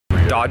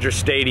Dodger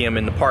Stadium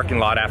in the parking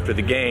lot after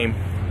the game.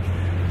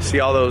 See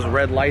all those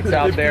red lights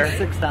out there?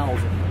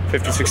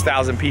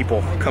 56,000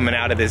 people coming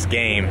out of this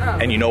game.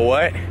 And you know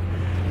what?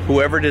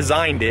 Whoever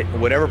designed it,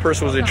 whatever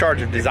person was in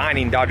charge of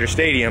designing Dodger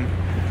Stadium,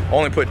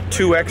 only put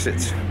 2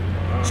 exits.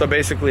 So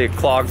basically it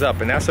clogs up,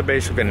 and that's a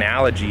basic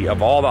analogy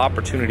of all the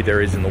opportunity there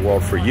is in the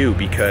world for you,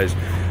 because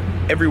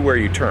everywhere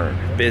you turn,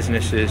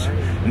 businesses,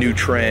 new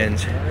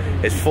trends,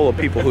 it's full of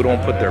people who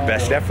don't put their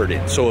best effort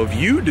in. So if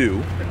you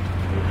do,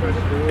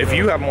 if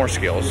you have more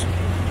skills,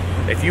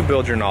 if you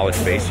build your knowledge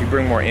base, you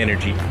bring more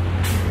energy,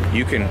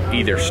 you can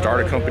either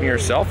start a company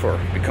yourself or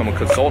become a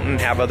consultant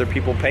and have other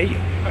people pay you.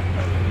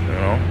 You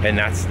know, and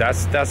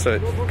that's a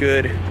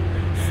good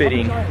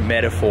fitting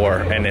metaphor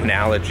and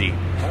analogy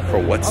for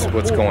what's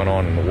going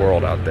on in the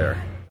world out there.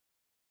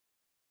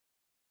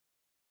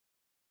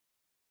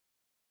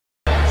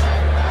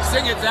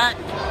 Sing it, Zach.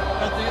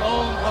 At the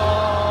old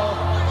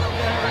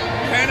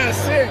Can I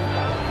sing?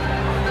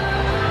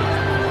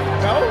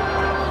 No?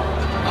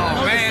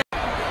 Oh No, man.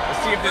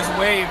 Let's see if this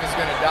wave is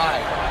gonna die.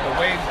 The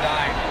wave's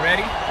dying.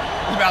 Ready?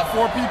 There's about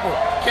 4 people.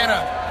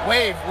 Kenna,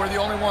 wave. We're the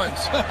only ones.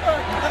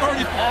 I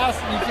already passed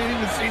and you can't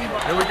even see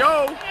anybody. Here we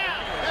go.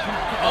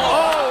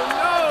 Oh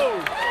no!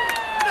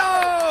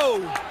 No!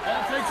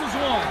 That takes us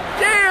 1.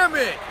 Damn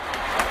it!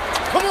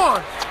 Come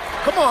on!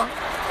 Come on!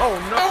 Oh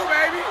no,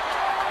 baby!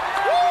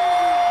 Woo!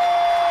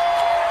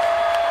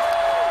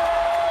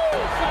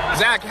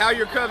 Zach, how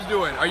your Cubs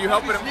doing? Are you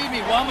helping them? Need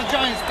me. Well, I'm a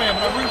Giants fan,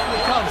 but I root for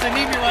the Cubs. They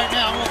need me right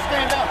now. I'm gonna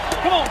stand up.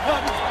 Come on,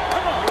 Cubs.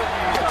 Come on.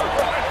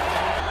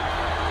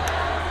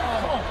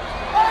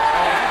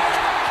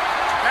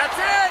 That's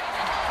it!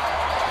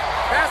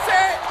 That's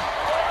it!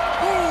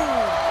 Woo!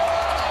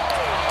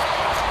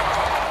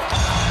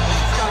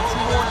 Got 2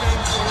 more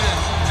games to win.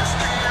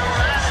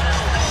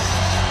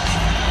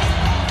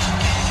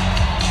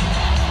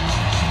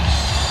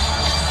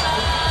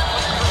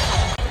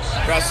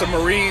 Got some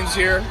Marines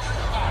here.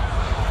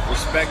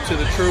 Respect to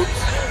the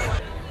troops.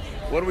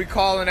 What are we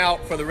calling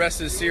out for the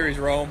rest of the series,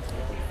 Rome?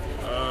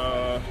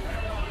 I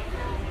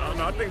don't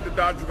know. I think the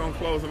Dodgers are going to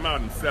close them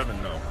out in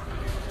 7, though.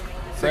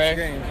 Craig? 6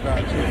 games,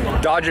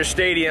 Dodgers. Dodger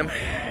Stadium,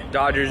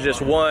 Dodgers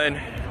just won.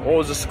 What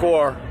was the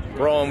score,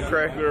 Rome,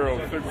 Craig?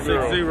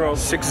 6-0.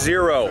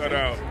 6-0. Shut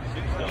out.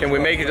 Can we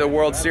make it to the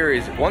World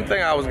Series? One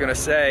thing I was gonna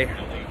say,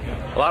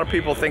 a lot of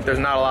people think there's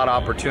not a lot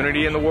of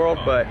opportunity in the world,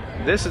 but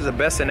this is the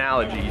best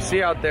analogy. You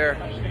see out there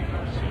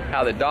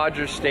how the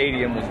Dodger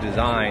Stadium was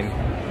designed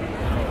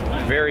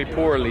very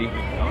poorly.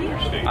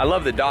 I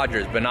love the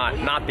Dodgers, but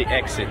not the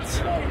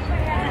exits.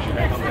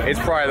 It's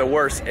probably the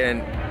worst,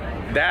 and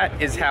that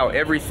is how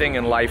everything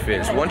in life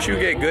is. Once you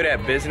get good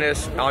at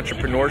business,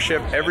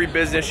 entrepreneurship, every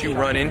business you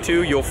run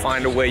into, you'll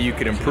find a way you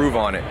can improve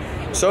on it.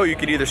 So you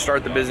could either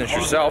start the business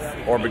yourself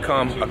or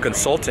become a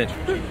consultant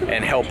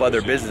and help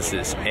other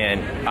businesses.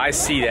 And I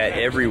see that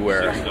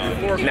everywhere.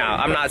 Now,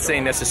 I'm not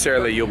saying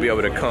necessarily you'll be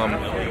able to come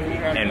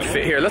and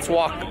fit here. Let's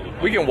walk.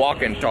 We can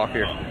walk and talk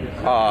here.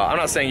 I'm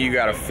not saying you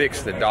got to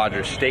fix the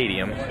Dodger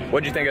Stadium.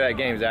 What'd you think of that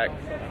game, Zach?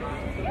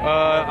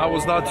 I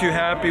was not too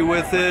happy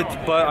with it,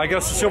 but I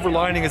guess the silver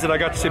lining is that I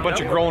got to see a bunch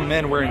of grown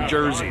men wearing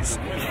jerseys.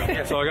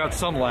 So I got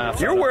some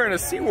laughs. You're wearing a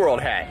SeaWorld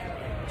hat.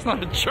 It's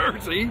not a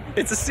jersey.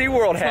 It's a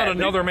SeaWorld hat. It's not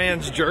another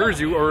man's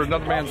jersey or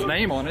another man's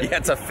name on it. Yeah,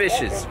 it's a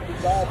fish's.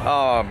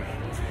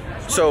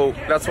 So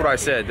that's what I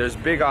said. There's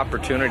big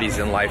opportunities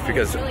in life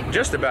because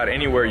just about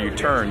anywhere you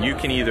turn, you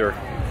can either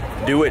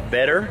do it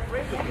better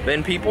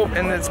than people,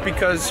 and it's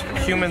because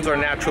humans are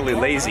naturally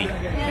lazy.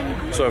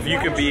 So if you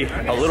could be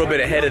a little bit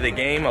ahead of the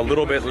game, a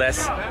little bit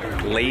less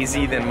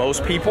lazy than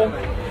most people,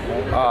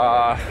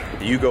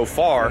 you go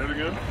far.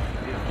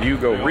 You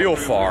go real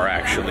far,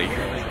 actually.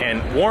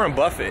 And Warren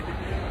Buffett,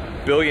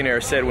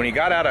 billionaire, said when he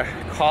got out of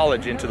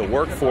college into the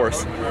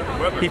workforce,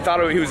 he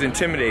thought he was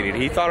intimidated.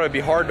 He thought it would be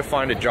hard to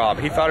find a job.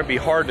 He thought it would be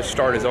hard to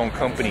start his own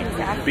company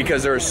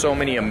because there are so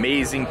many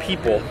amazing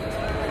people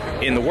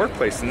in the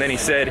workplace. And then he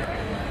said,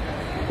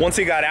 once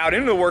he got out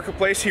into the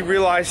workplace, he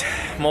realized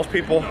most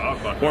people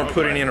weren't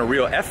putting in a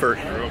real effort.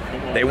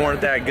 They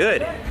weren't that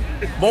good.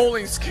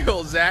 Bowling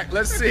skills, Zach.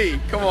 Let's see.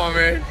 Come on,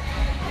 man.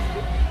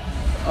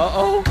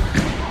 Uh-oh.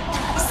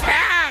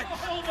 Zach!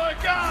 Oh my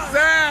God!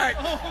 Zach!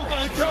 Oh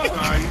my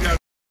God!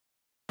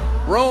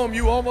 Rome,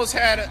 you almost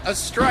had a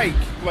strike.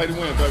 Play to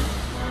win, baby.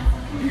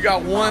 You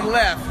got 1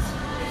 left.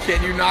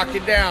 Can you knock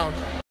it down?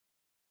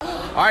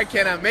 All right,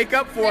 Kenna, make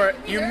up for it.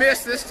 You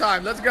missed this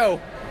time. Let's go.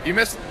 You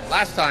missed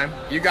last time.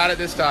 You got it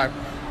this time.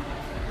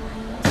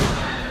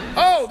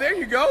 Oh, there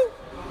you go.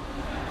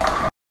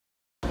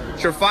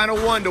 It's your final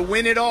one to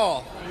win it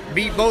all.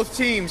 Beat both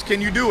teams.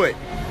 Can you do it?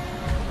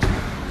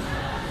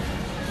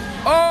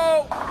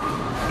 Oh!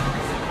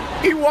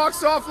 He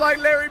walks off like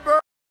Larry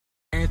Bird.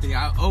 Anthony,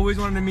 I always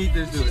wanted to meet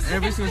this dude.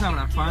 Every single time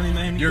when I finally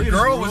met him, Your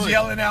girl was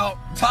yelling out,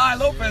 Ty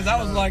Lopez. I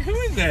was like, who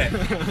is that?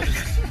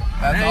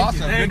 That's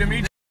awesome. Good to meet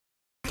you.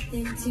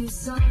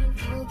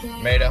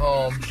 Made it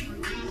home.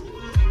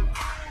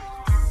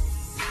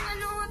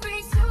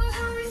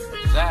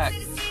 Zach.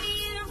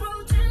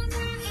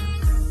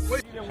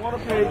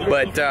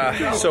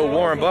 But so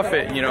Warren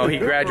Buffett, you know, he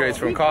graduates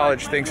from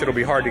college, thinks it'll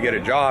be hard to get a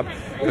job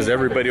because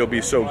everybody will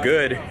be so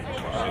good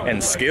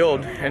and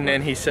skilled, and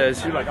then he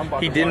says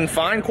he didn't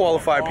find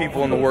qualified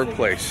people in the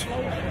workplace.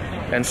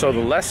 And so the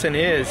lesson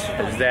is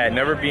that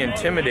never be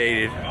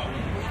intimidated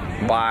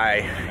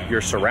by your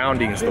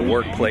surroundings, the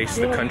workplace,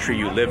 the country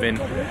you live in.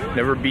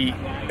 Never be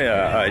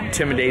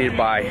intimidated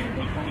by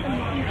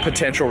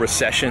potential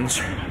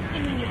recessions,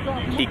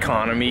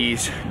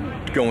 economies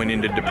going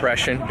into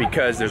depression,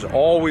 because there's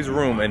always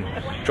room. And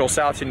Joel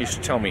Salatin used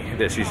to tell me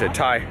this. He said,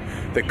 Ty,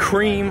 the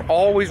cream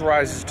always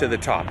rises to the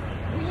top.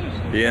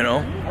 You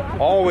know,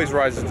 always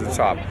rises to the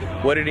top.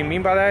 What did he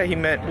mean by that? He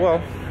meant,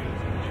 well,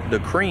 the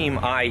cream,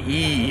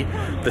 i.e.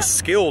 the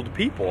skilled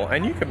people,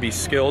 and you can be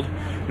skilled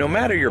no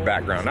matter your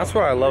background. That's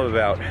what I love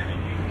about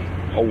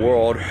a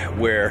world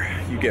where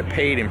you get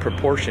paid in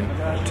proportion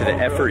to the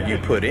effort you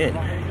put in,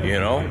 you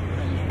know,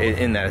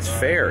 in that it's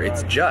fair,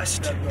 it's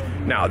just.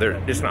 Now,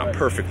 it's not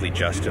perfectly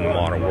just in the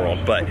modern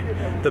world, but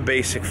the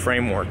basic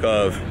framework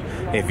of,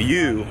 if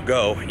you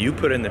go, you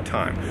put in the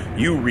time,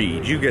 you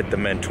read, you get the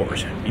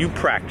mentors, you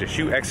practice,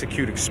 you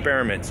execute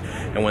experiments,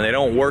 and when they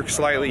don't work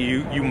slightly,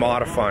 you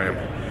modify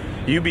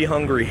them. You be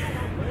hungry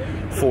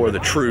for the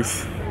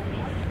truth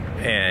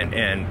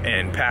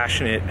and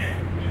passionate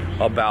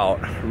about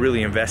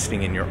really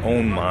investing in your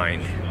own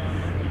mind.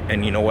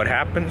 And you know what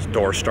happens?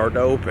 Doors start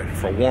to open.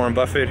 For Warren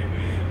Buffett,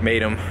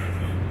 made him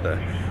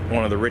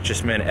one of the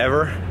richest men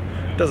ever.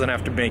 Doesn't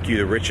have to make you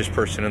the richest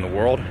person in the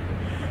world,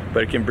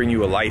 but it can bring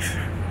you a life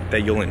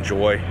that you'll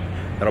enjoy,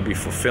 that'll be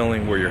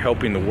fulfilling, where you're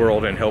helping the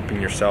world and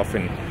helping yourself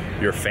and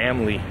your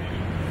family.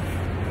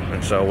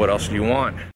 And so what else do you want?